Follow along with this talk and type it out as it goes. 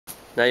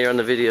Now you're on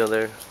the video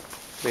there.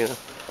 You know.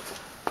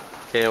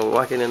 Okay, we're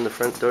walking in the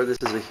front door. This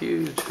is a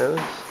huge house.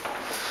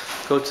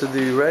 Go to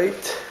the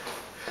right.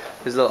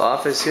 There's a little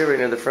office here right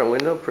near the front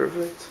window.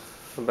 Perfect.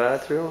 A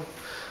bathroom.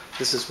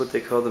 This is what they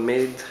call the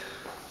maid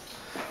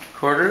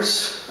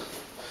quarters.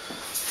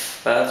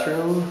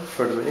 Bathroom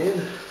for the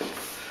maid.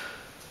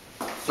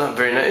 Not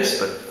very nice,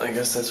 but I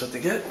guess that's what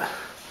they get.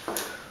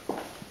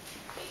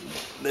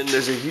 Then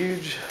there's a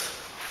huge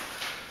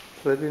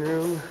living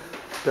room,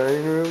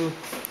 dining room,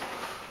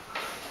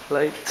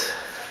 light,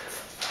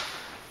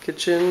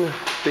 kitchen,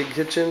 big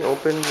kitchen,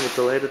 open with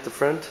the light at the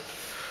front,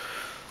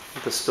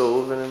 with the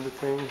stove and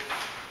everything,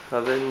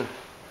 oven,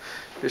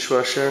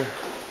 dishwasher,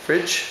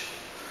 fridge.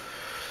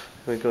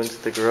 We go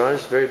into the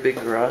garage, very big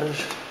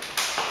garage,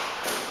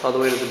 all the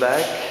way to the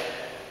back,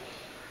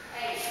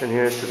 and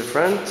here to the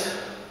front.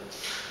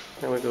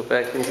 Then we go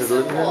back into the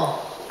living room.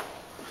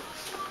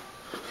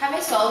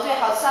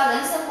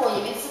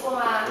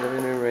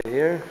 Living room right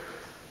here.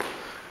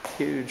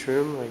 Huge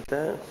room like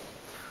that.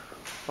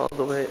 All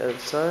the way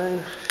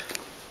outside.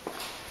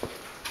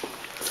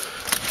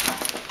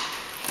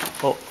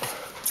 Oh.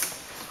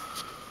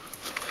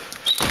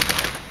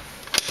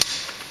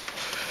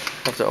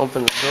 Have to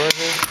open the door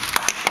here.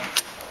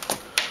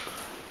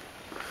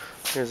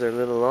 Here's our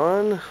little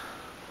lawn.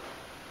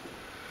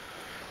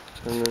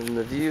 And then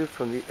the view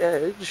from the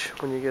edge,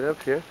 when you get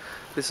up here,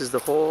 this is the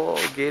whole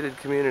gated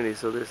community.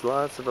 So there's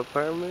lots of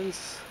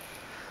apartments,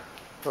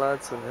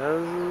 lots of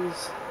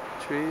houses,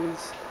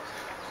 trees.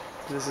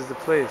 This is the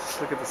place.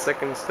 Look at the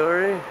second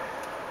story. And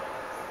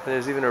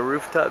there's even a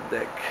rooftop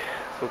deck.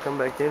 So we'll come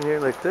back in here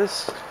like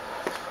this.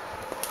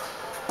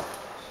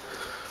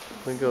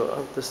 We go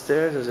up the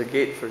stairs. There's a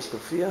gate for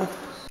Sophia.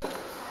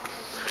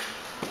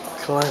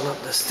 Climb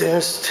up the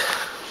stairs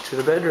to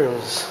the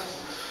bedrooms.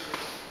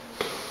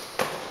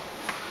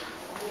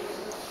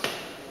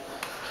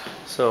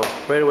 So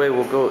right away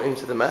we'll go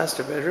into the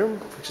master bedroom,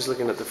 which is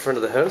looking at the front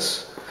of the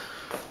house.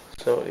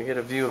 So you get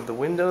a view of the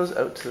windows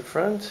out to the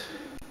front.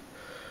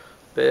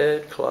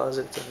 Bed,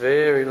 closet, it's a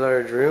very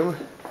large room.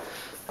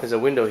 There's a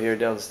window here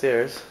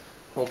downstairs,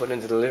 open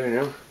into the living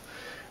room.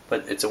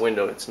 But it's a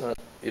window, it's not,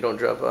 you don't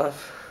drop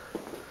off.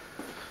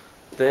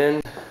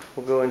 Then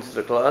we'll go into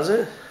the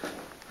closet,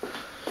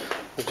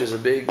 which is a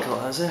big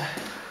closet.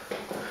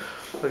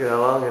 Look at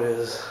how long it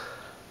is.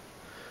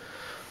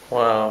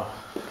 Wow.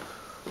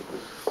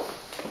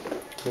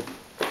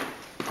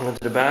 Went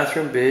to the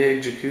bathroom,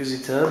 big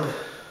jacuzzi tub,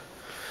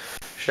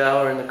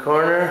 shower in the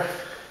corner.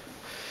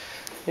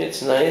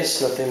 It's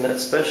nice, nothing that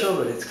special,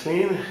 but it's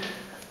clean.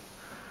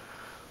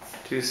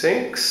 2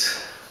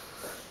 sinks,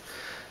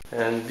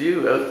 and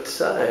view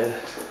outside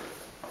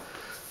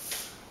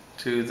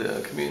to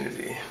the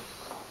community.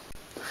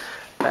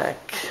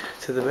 Back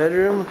to the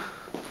bedroom,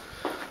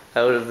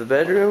 out of the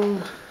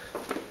bedroom.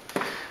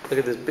 Look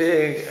at this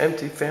big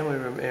empty family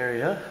room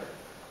area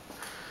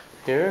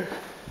here.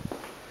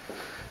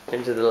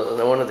 Into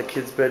one of the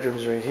kids'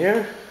 bedrooms right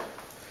here.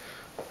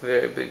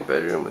 Very big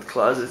bedroom with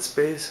closet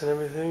space and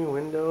everything,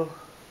 window.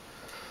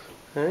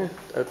 Okay.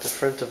 Out the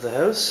front of the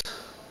house.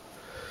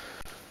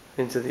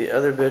 Into the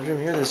other bedroom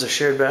here. There's a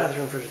shared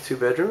bathroom for the 2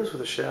 bedrooms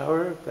with a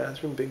shower,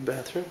 bathroom, big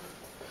bathroom.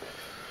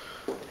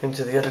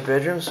 Into the other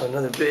bedroom, so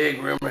another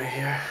big room right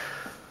here.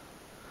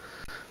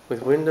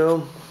 With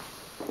window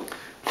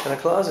and a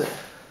closet.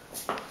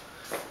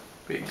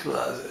 Big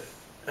closet.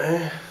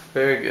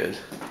 Very good.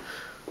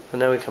 And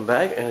now we come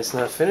back and it's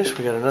not finished.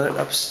 We got another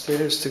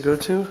upstairs to go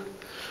to.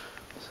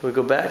 So we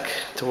go back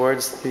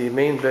towards the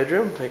main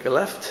bedroom, make a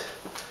left.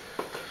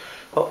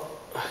 Oh,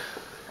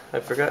 I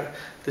forgot.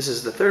 This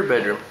is the 3rd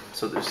bedroom.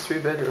 So there's 3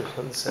 bedrooms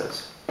on this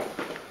house.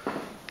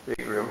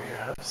 Big room here,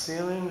 half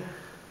ceiling.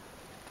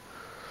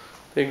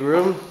 Big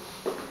room.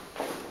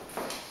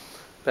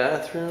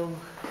 Bathroom.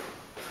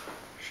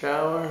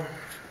 Shower.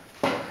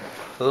 So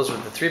those were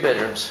the 3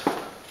 bedrooms.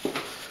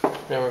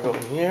 Now we're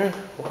going here,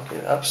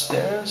 walking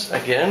upstairs,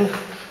 again,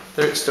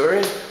 3rd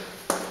story.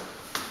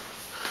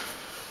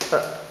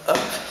 Up.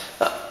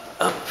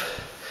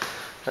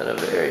 And a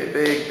very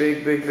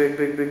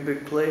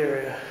big play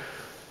area.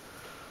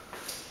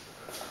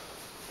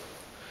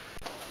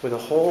 With a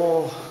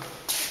whole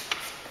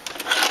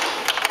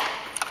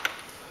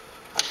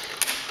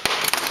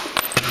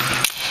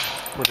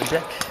with a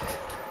deck.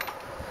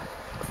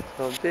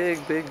 So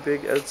a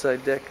big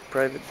outside deck,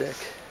 private deck.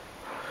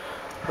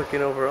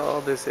 Looking over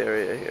all this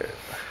area here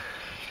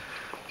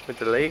with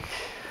the lake,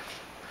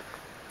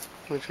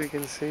 which we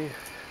can see.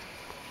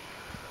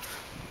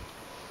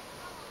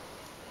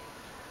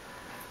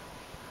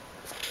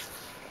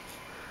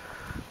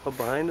 Oh,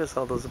 behind us,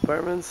 all those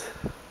apartments.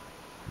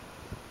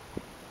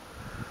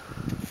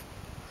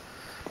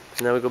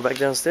 Now we go back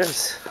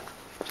downstairs.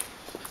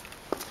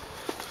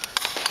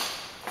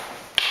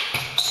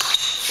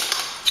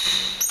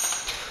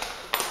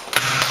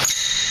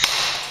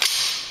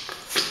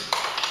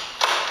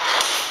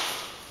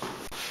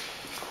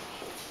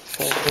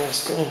 Back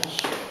downstairs.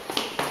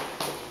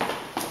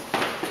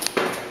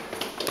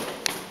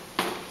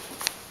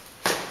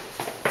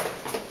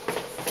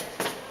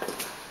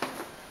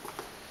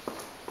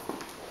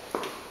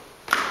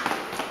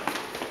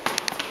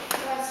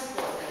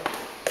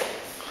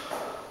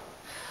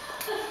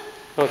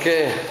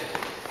 Okay.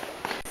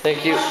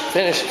 Thank you.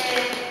 Finish.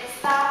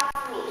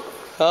 Starfruit.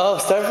 Oh,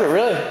 starfruit,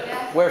 really?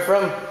 Yeah. Where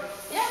from?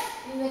 Yeah,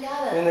 in the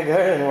garden. In the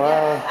garden,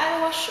 wow. Yeah,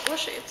 I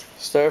wash it.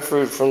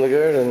 Starfruit from the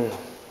garden.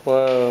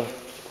 Wow.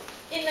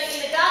 In